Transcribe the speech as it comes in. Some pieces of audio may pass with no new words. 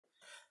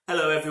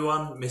Hello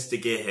everyone,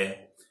 Mr. Geer here.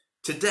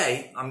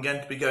 Today I'm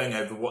going to be going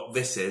over what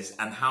this is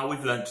and how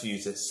we've learnt to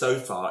use it so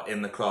far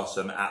in the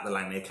classroom at the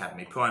Langley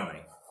Academy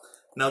Primary.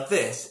 Now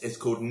this is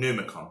called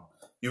numicon.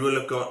 You will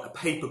have got a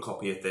paper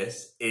copy of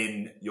this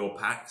in your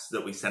packs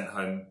that we sent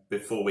home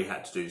before we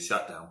had to do the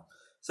shutdown.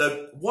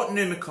 So what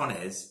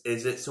numicon is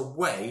it's a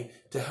way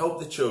to help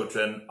the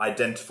children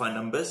identify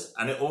numbers,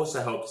 and it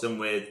also helps them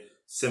with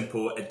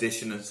simple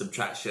addition and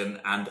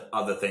subtraction and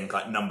other things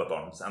like number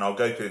bonds, and I'll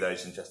go through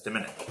those in just a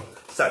minute.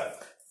 So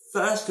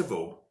first of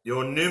all,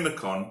 your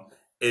numicon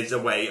is a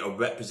way of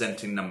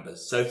representing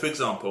numbers. So for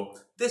example,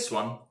 this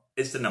one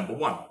is the number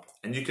 1,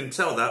 and you can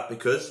tell that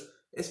because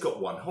it's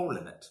got one hole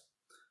in it.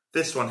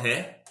 This one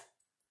here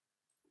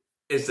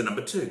is the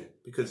number 2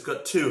 because it's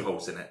got 2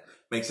 holes in it.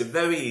 Makes it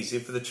very easy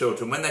for the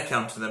children when they're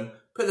counting them,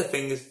 put their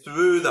fingers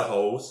through the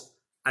holes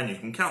and you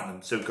can count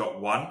them. So we've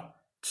got 1,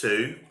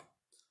 2,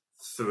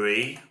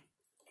 3,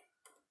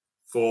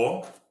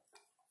 4,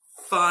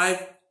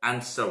 5,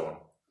 and so on.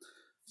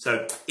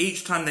 So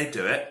each time they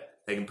do it,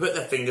 they can put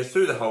their fingers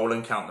through the hole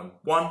and count them.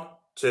 1,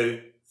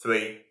 2,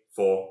 3,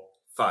 4,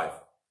 5.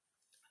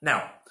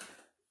 Now,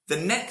 the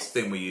next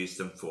thing we use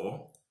them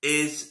for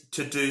is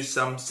to do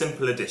some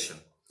simple addition.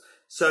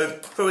 So,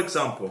 for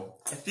example,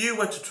 if you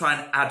were to try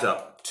and add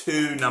up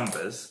 2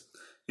 numbers,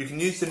 you can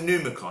use the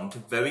numicon to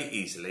very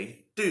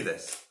easily do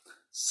this.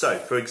 So,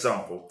 for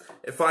example,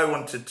 if I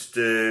wanted to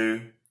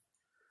do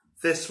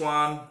this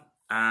one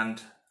and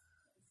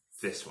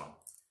this one,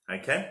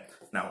 okay?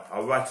 Now,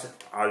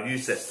 I'll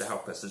use this to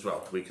help us as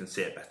well, so we can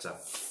see it better,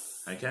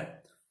 okay?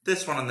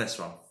 This one and this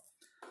one.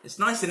 It's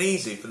nice and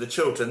easy for the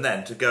children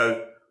then to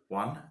go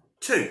 1,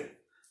 2.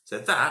 So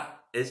that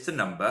is the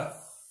number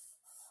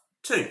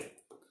 2.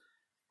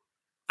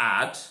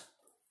 Add,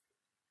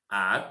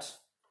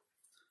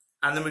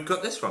 and then we've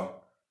got this one.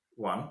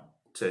 1,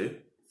 2,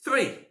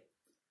 3.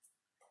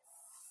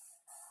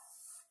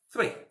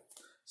 3.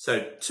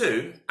 So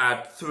 2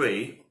 add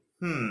 3.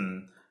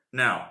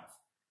 Now,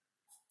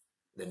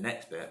 the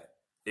next bit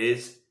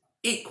is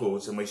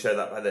equals, and we show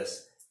that by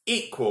this.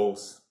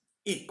 Equals.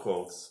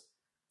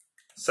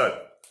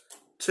 So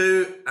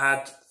 2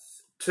 add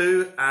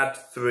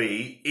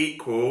 3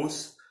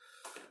 equals,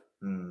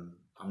 I'm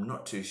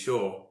not too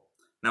sure.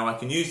 Now I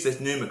can use this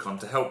numicon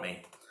to help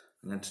me.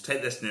 I'm going to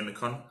take this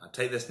numicon,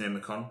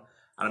 and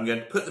I'm going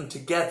to put them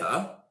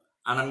together,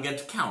 and I'm going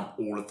to count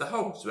all of the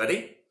holes.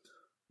 Ready?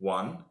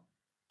 1,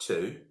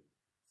 2,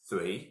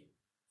 3,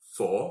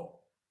 4,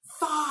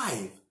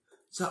 5.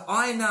 So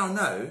I now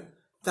know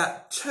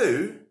that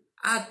 2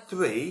 add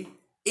 3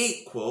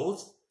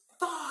 equals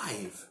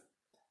 5.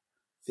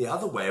 The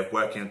other way of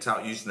working it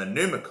out using the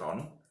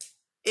numicon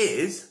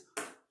is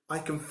I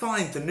can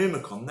find the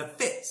numicon that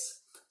fits.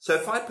 So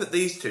if I put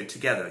these 2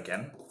 together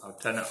again, I'll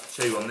turn it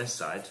show you on this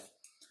side.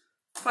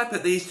 If I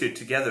put these 2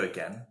 together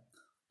again,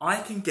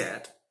 I can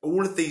get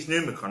all of these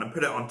numicon and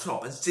put it on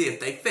top and see if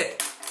they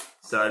fit.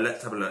 So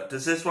let's have a look.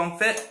 Does this one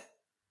fit?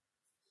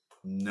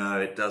 No,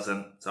 it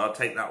doesn't. So I'll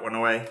take that one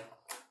away.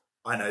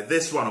 I know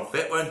this one will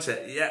fit, won't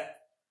it? Yeah.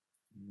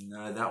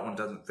 No, that one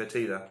doesn't fit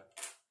either.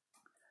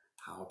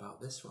 How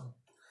about this one?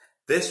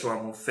 This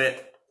one will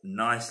fit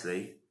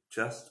nicely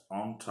just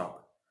on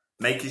top,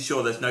 making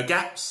sure there's no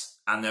gaps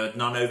and there are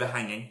none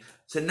overhanging.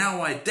 So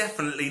now I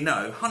definitely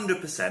know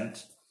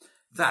 100%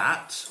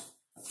 that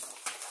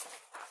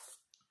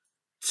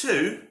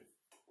 2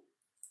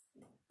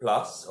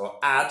 plus or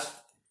add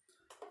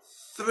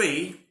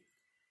 3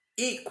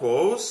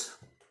 equals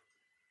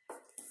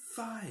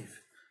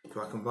 5.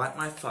 So I can write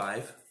my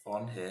 5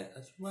 on here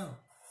as well.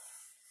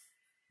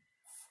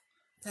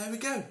 There we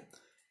go.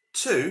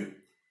 2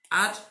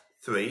 add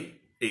 3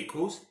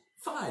 equals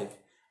 5.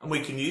 And we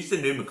can use the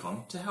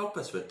numicon to help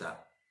us with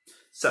that.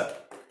 So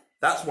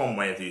that's one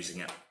way of using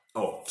it,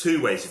 or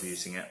 2 ways of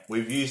using it.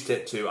 We've used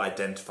it to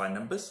identify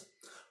numbers.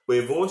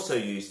 We've also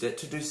used it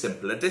to do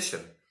simple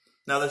addition.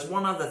 Now there's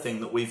one other thing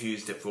that we've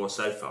used it for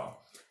so far,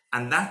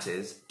 and that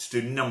is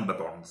to do number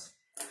bonds.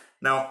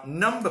 Now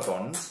number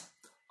bonds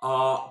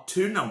are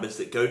 2 numbers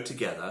that go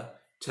together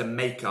to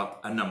make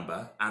up a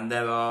number, and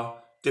there are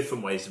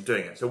different ways of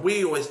doing it. So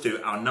we always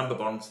do our number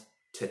bonds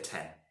to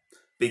 10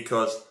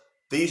 because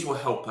these will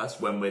help us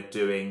when we're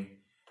doing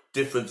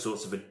different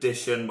sorts of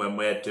addition, when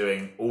we're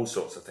doing all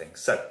sorts of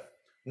things. So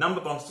number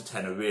bonds to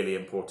 10 are really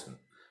important.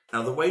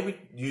 Now the way we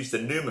use the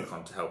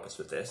numicon to help us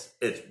with this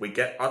is we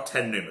get our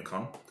 10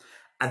 numicon,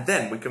 and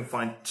then we can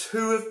find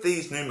 2 of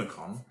these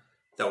numicon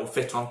that will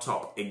fit on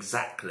top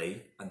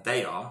exactly, and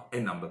they are a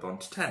number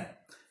bond to 10.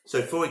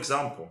 So for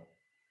example,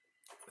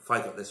 if I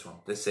got this one,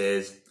 this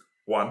is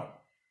 1,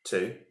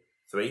 2,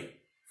 3,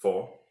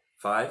 4,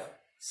 5,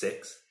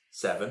 6,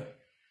 7,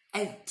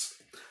 8.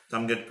 So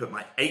I'm going to put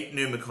my 8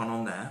 numicon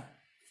on there,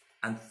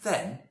 and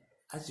then,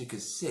 as you can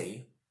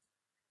see,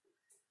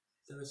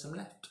 there is some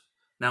left.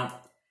 Now,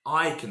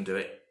 I can do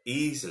it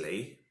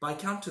easily by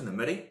counting them.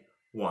 Ready?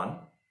 1,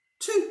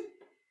 2.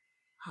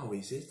 How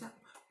easy is that?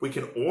 We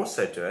can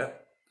also do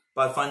it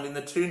by finding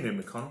the 2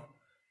 numicon,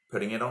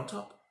 putting it on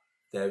top.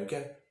 There we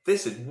go.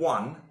 This is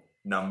 1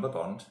 number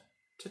bond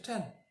to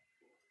 10.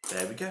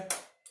 There we go.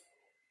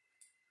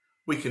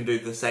 We can do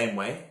the same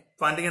way,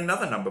 finding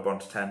another number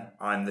bond to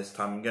 10. This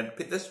time I'm going to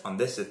pick this one.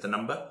 This is the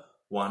number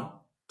 1,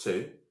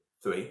 2,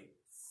 3,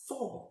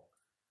 4.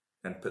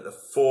 Then put the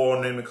 4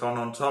 numicon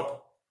on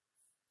top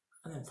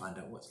and then find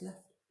out what's left.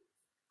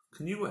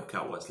 Can you work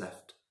out what's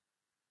left?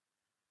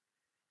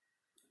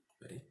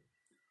 Ready?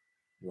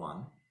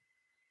 1,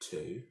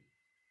 2,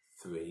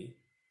 3,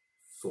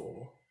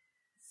 4,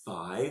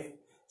 5,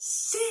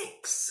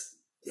 6.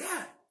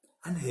 Yeah.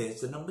 And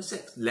here's the number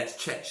 6. Let's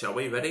check, shall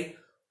we? Ready?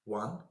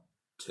 1,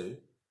 2,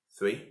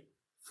 3,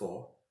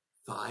 4,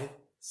 5,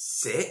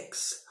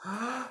 6.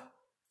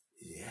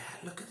 Yeah,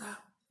 look at that.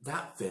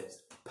 That fits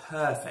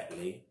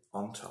perfectly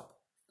on top.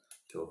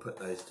 So we'll put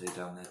those two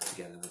down there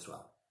together as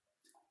well.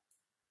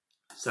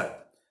 So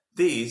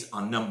these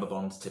are number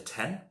bonds to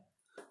 10.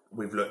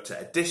 We've looked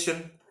at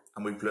addition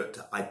and we've looked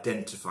at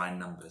identifying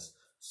numbers.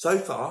 So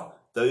far,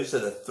 those are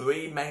the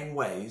 3 main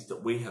ways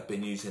that we have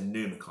been using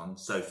numicon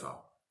so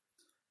far.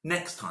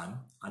 Next time,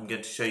 I'm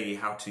going to show you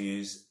how to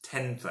use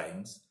 10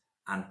 frames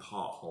and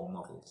part whole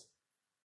models.